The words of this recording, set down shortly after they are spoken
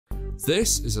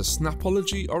This is a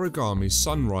snapology origami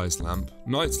sunrise lamp,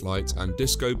 night light and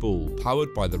disco ball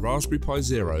powered by the Raspberry Pi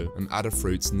Zero and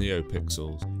Adafruit's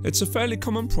NeoPixels. It's a fairly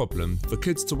common problem for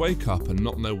kids to wake up and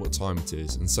not know what time it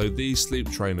is, and so these sleep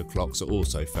trainer clocks are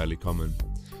also fairly common.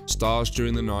 Stars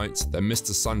during the night, then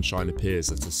Mr. Sunshine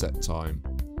appears at a set time.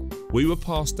 We were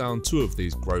passed down two of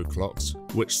these grow clocks,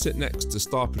 which sit next to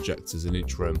star projectors in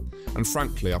each room, and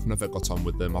frankly I've never got on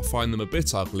with them. I find them a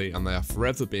bit ugly and they are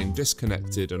forever being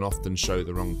disconnected and often show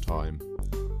the wrong time.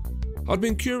 I'd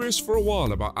been curious for a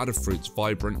while about Adafruit's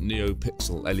vibrant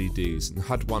NeoPixel LEDs and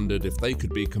had wondered if they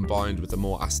could be combined with a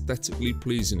more aesthetically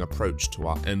pleasing approach to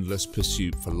our endless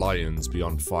pursuit for lions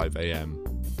beyond 5 AM.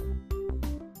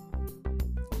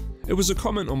 It was a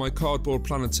comment on my cardboard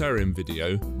planetarium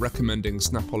video recommending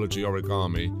snapology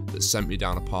origami that sent me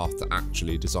down a path to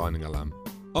actually designing a lamp.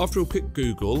 After a quick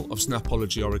Google of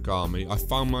snapology origami, I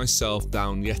found myself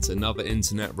down yet another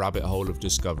internet rabbit hole of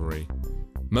discovery.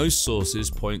 Most sources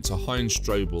point to Heinz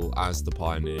Strobel as the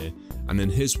pioneer, and in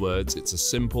his words it's a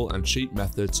simple and cheap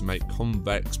method to make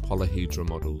convex polyhedra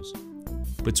models.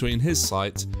 Between his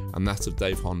site and that of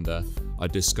Dave Honda, I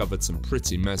discovered some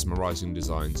pretty mesmerising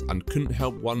designs and couldn't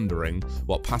help wondering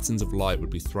what patterns of light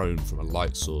would be thrown from a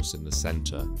light source in the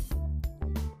centre.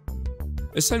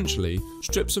 Essentially,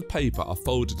 strips of paper are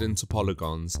folded into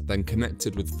polygons, then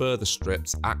connected with further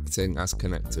strips acting as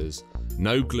connectors.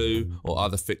 No glue or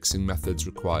other fixing methods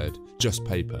required, just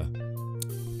paper.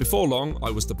 Before long,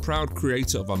 I was the proud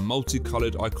creator of a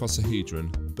multicoloured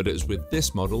icosahedron, but it was with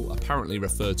this model, apparently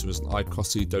referred to as an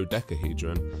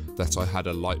icosahedron, that I had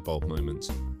a light bulb moment,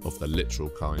 of the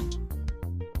literal kind.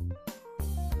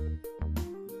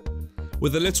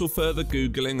 With a little further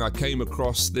googling, I came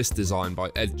across this design by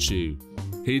Ed Chu.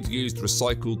 He'd used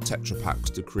recycled Tetra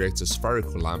Paks to create a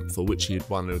spherical lamp for which he had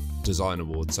won a design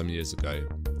award some years ago.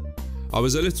 I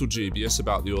was a little dubious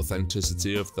about the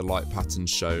authenticity of the light patterns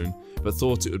shown, but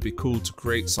thought it would be cool to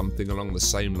create something along the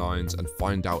same lines and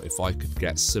find out if I could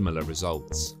get similar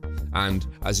results. And,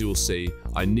 as you will see,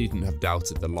 I needn't have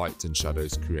doubted the light and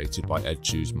shadows created by Ed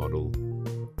Chu's model.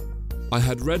 I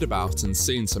had read about and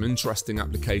seen some interesting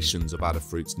applications of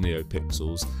Adafruit's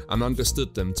NeoPixels and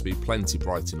understood them to be plenty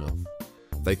bright enough.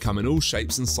 They come in all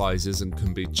shapes and sizes and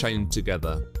can be chained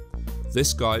together.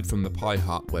 This guide from the Pi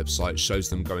Hut website shows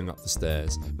them going up the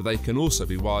stairs, but they can also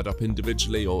be wired up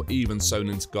individually or even sewn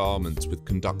into garments with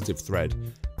conductive thread,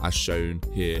 as shown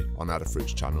here on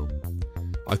Adafruit's channel.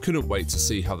 I couldn't wait to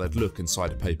see how they'd look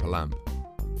inside a paper lamp.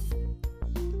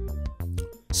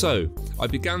 So, I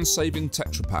began saving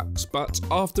Tetra Paks, but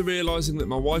after realising that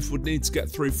my wife would need to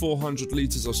get through 400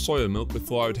 litres of soya milk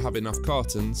before I would have enough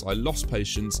cartons, I lost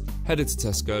patience, headed to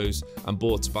Tesco's and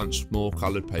bought a bunch more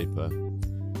coloured paper.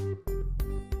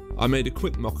 I made a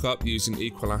quick mock-up using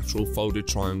equilateral folded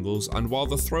triangles, and while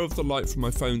the throw of the light from my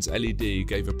phone's LED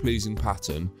gave a pleasing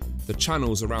pattern, the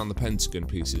channels around the pentagon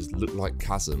pieces looked like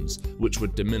chasms, which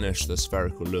would diminish the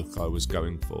spherical look I was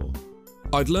going for.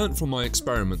 I'd learnt from my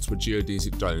experiments with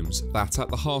geodesic domes that at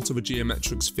the heart of a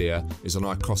geometric sphere is an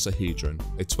icosahedron,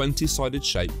 a 20-sided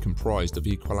shape comprised of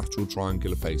equilateral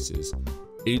triangular faces,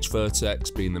 each vertex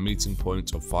being the meeting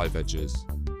point of 5 edges.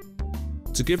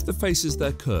 To give the faces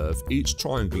their curve, each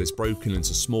triangle is broken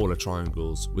into smaller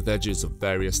triangles with edges of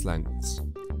various lengths.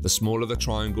 The smaller the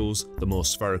triangles, the more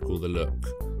spherical the look.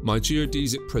 My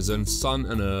geodesic prism, sun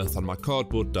and earth and my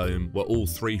cardboard dome were all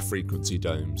 3 frequency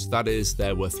domes, that is,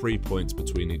 there were 3 points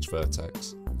between each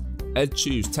vertex. Ed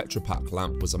Chu's Tetra Pak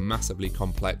lamp was a massively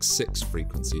complex 6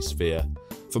 frequency sphere.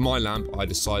 For my lamp, I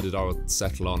decided I would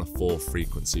settle on a 4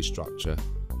 frequency structure.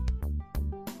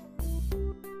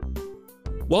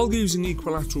 While using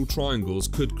equilateral triangles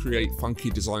could create funky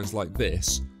designs like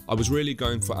this, I was really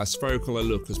going for as spherical a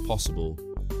look as possible.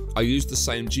 I used the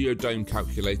same geodome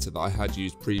calculator that I had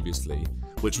used previously,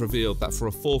 which revealed that for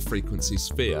a 4 frequency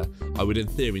sphere, I would in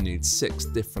theory need 6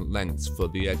 different lengths for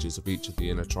the edges of each of the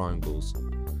inner triangles.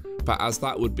 But as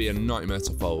that would be a nightmare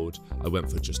to fold, I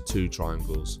went for just 2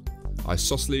 triangles.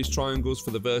 Isosceles triangles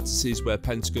for the vertices where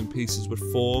pentagon pieces would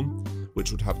form,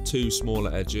 which would have 2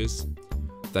 smaller edges,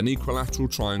 then equilateral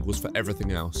triangles for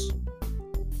everything else.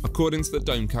 According to the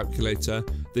dome calculator,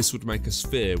 this would make a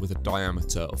sphere with a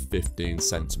diameter of 15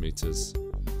 centimeters.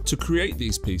 To create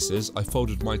these pieces, I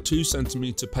folded my 2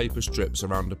 centimeter paper strips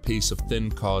around a piece of thin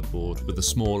cardboard with a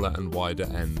smaller and wider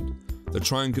end. The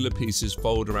triangular pieces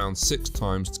fold around 6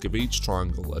 times to give each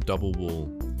triangle a double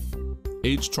wall.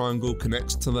 Each triangle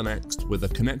connects to the next with a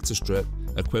connector strip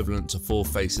equivalent to 4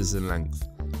 faces in length.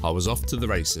 I was off to the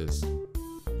races.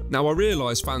 Now I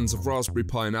realise fans of Raspberry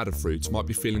Pi and Adafruit might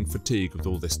be feeling fatigued with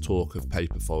all this talk of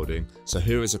paper folding, so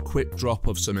here is a quick drop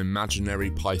of some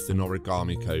imaginary Python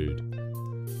origami code.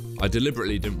 I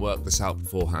deliberately didn't work this out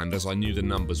beforehand as I knew the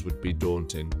numbers would be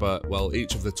daunting, but well,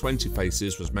 each of the 20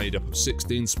 faces was made up of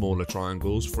 16 smaller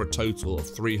triangles for a total of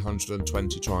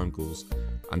 320 triangles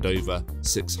and over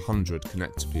 600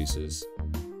 connector pieces.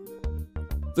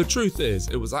 The truth is,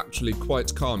 it was actually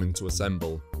quite calming to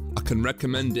assemble. I can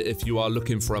recommend it if you are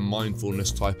looking for a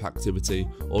mindfulness type activity,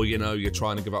 or you're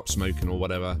trying to give up smoking or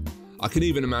whatever. I can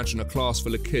even imagine a class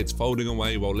full of kids folding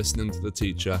away while listening to the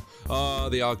teacher.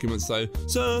 The arguments though.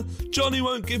 Sir, Johnny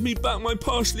won't give me back my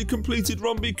partially completed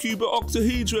rhombicubic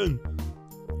octahedron.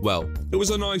 Well, it was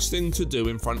a nice thing to do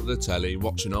in front of the telly,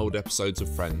 watching old episodes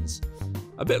of Friends.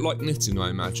 A bit like knitting,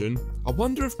 I imagine. I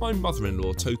wonder if my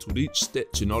mother-in-law totaled each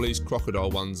stitch in Ollie's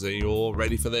crocodile onesie, or,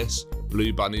 ready for this,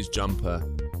 Blue Bunny's jumper.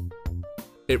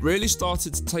 It really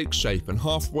started to take shape, and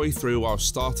halfway through I was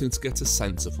starting to get a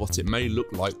sense of what it may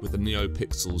look like with the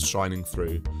NeoPixels shining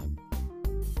through.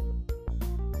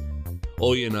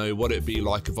 Or what it'd be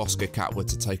like if Oscar Cat were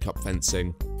to take up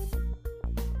fencing.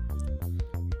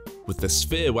 With the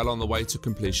sphere well on the way to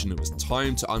completion, it was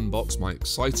time to unbox my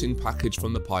exciting package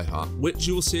from the Pi Hut, which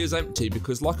you will see is empty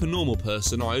because, like a normal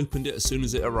person, I opened it as soon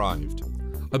as it arrived.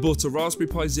 I bought a Raspberry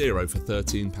Pi Zero for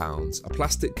 £13, a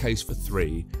plastic case for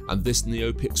 £3, and this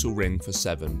NeoPixel ring for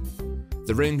 £7.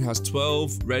 The ring has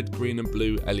 12 red, green and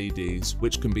blue LEDs,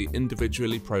 which can be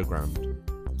individually programmed.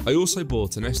 I also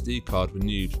bought an SD card with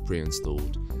Noobs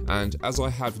pre-installed, and as I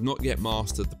have not yet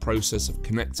mastered the process of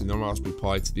connecting a Raspberry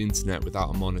Pi to the internet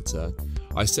without a monitor,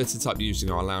 I set it up using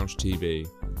our lounge TV.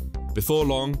 Before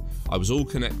long, I was all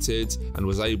connected and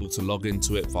was able to log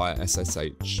into it via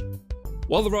SSH.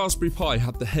 While the Raspberry Pi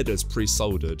had the headers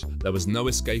pre-soldered, there was no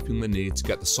escaping the need to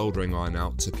get the soldering iron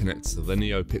out to connect to the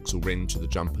NeoPixel ring to the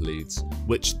jumper leads,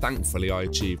 which thankfully I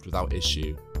achieved without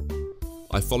issue.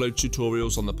 I followed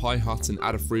tutorials on the Pi Hut and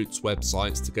Adafruit's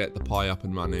websites to get the Pi up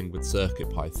and running with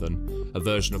CircuitPython, a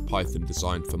version of Python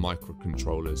designed for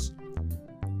microcontrollers.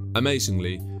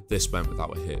 Amazingly, this went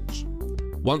without a hitch.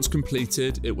 Once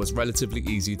completed, it was relatively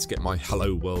easy to get my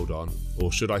Hello World on,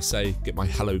 or should I say, get my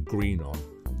Hello Green on.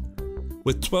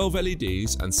 With 12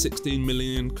 LEDs and 16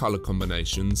 million colour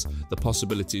combinations, the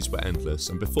possibilities were endless,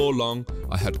 and before long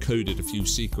I had coded a few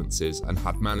sequences and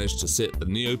had managed to sit the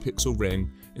NeoPixel ring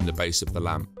in the base of the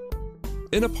lamp.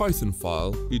 In a Python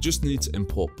file, you just need to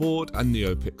import board and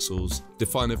NeoPixels,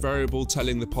 define a variable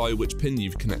telling the Pi which pin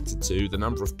you've connected to, the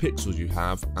number of pixels you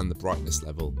have and the brightness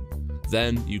level.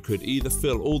 Then you could either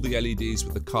fill all the LEDs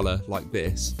with a colour like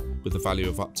this, with a value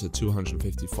of up to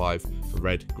 255 for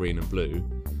red, green and blue,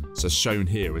 so shown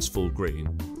here is full green,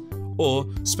 or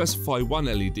specify one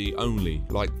LED only,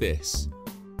 like this.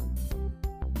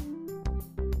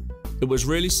 It was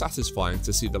really satisfying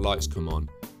to see the lights come on.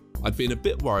 I'd been a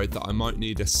bit worried that I might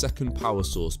need a second power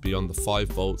source beyond the 5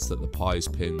 volts that the Pi's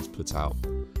pins put out,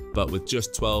 but with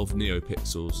just 12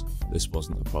 NeoPixels, this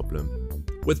wasn't a problem.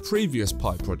 With previous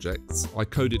Pi projects, I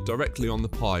coded directly on the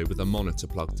Pi with a monitor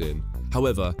plugged in.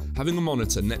 However, having a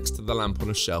monitor next to the lamp on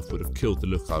a shelf would have killed the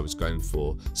look I was going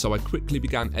for, so I quickly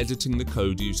began editing the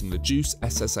code using the Juice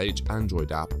SSH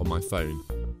Android app on my phone.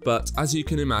 But as you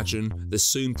can imagine, this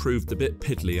soon proved a bit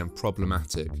piddly and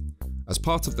problematic. As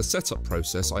part of the setup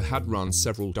process, I had run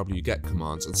several wget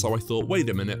commands, and so I thought, wait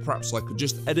a minute, perhaps I could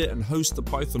just edit and host the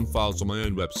Python files on my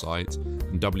own website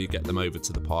and wget them over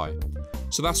to the Pi.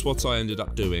 So that's what I ended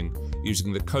up doing,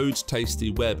 using the Code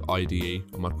Tasty web IDE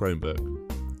on my Chromebook.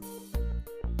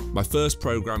 My first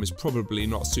program is probably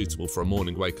not suitable for a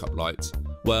morning wake-up light.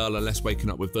 Well, unless waking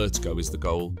up with vertigo is the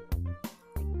goal.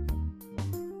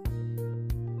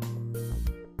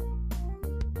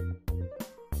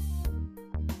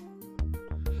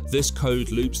 This code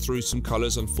loops through some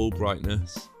colours on full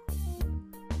brightness.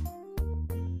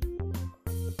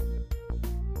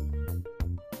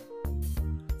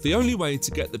 The only way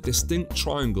to get the distinct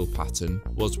triangle pattern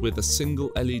was with a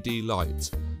single LED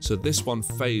light, so this one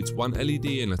fades one LED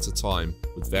in at a time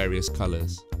with various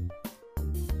colours.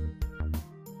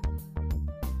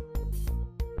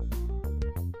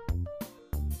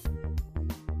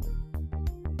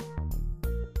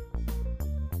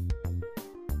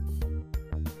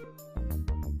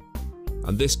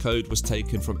 And this code was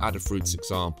taken from Adafruit's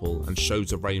example and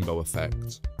shows a rainbow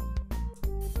effect.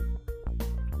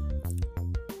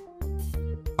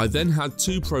 I then had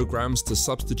 2 programs to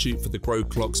substitute for the grow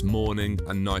clock's morning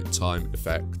and nighttime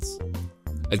effects.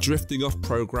 A drifting off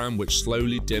program which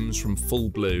slowly dims from full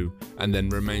blue and then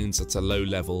remains at a low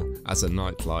level as a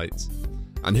night light.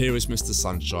 And here is Mr.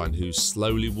 Sunshine, who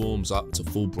slowly warms up to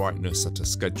full brightness at a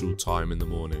scheduled time in the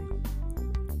morning.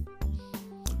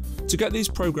 To get these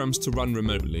programs to run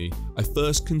remotely, I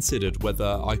first considered whether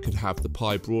I could have the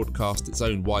Pi broadcast its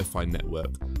own Wi-Fi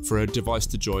network for a device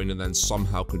to join and then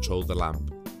somehow control the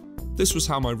lamp. This was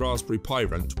how my Raspberry Pi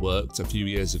Rent worked a few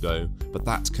years ago, but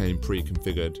that came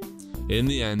pre-configured. In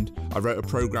the end, I wrote a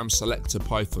program selector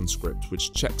Python script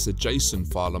which checks a JSON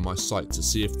file on my site to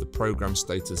see if the program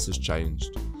status has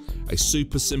changed. A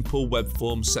super simple web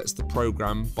form sets the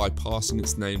program by passing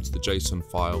its name to the JSON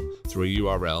file through a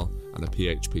URL and a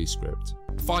PHP script.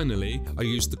 Finally, I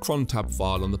used the crontab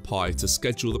file on the Pi to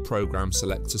schedule the program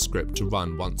selector script to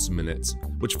run once a minute,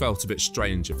 which felt a bit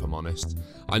strange if I'm honest.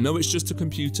 I know it's just a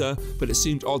computer, but it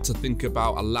seemed odd to think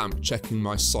about a lamp checking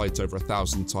my site over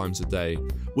 1,000 times a day.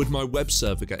 Would my web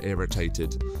server get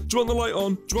irritated? Do you want the light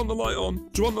on? Do you want the light on?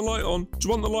 Do you want the light on? Do you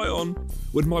want the light on?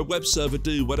 Would my web server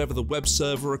do whatever the web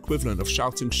server equivalent of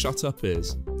shouting shut up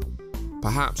is?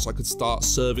 Perhaps I could start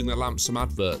serving the lamp some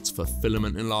adverts for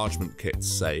filament enlargement kits,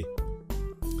 say.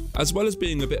 As well as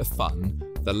being a bit of fun,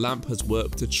 the lamp has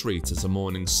worked a treat as a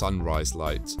morning sunrise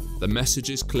light. The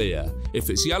message is clear. If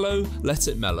it's yellow, let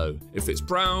it mellow. If it's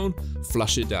brown,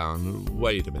 flush it down.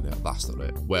 Wait a minute, that's not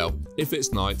it. Well, if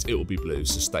it's night, it will be blue,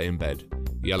 so stay in bed.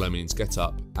 Yellow means get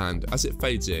up, and as it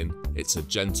fades in, it's a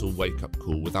gentle wake-up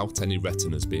call without any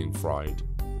retinas being fried.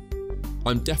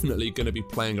 I'm definitely going to be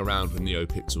playing around with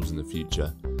NeoPixels in the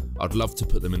future. I'd love to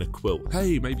put them in a quilt.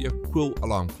 Hey, maybe a quilt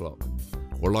alarm clock.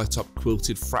 Or light up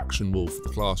quilted fraction wall for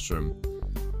the classroom.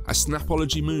 A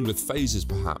snapology moon with phases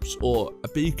perhaps, or a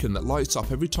beacon that lights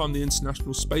up every time the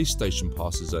International Space Station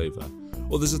passes over.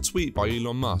 Or there's a tweet by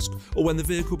Elon Musk, or when the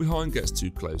vehicle behind gets too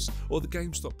close, or the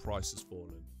GameStop prices fall.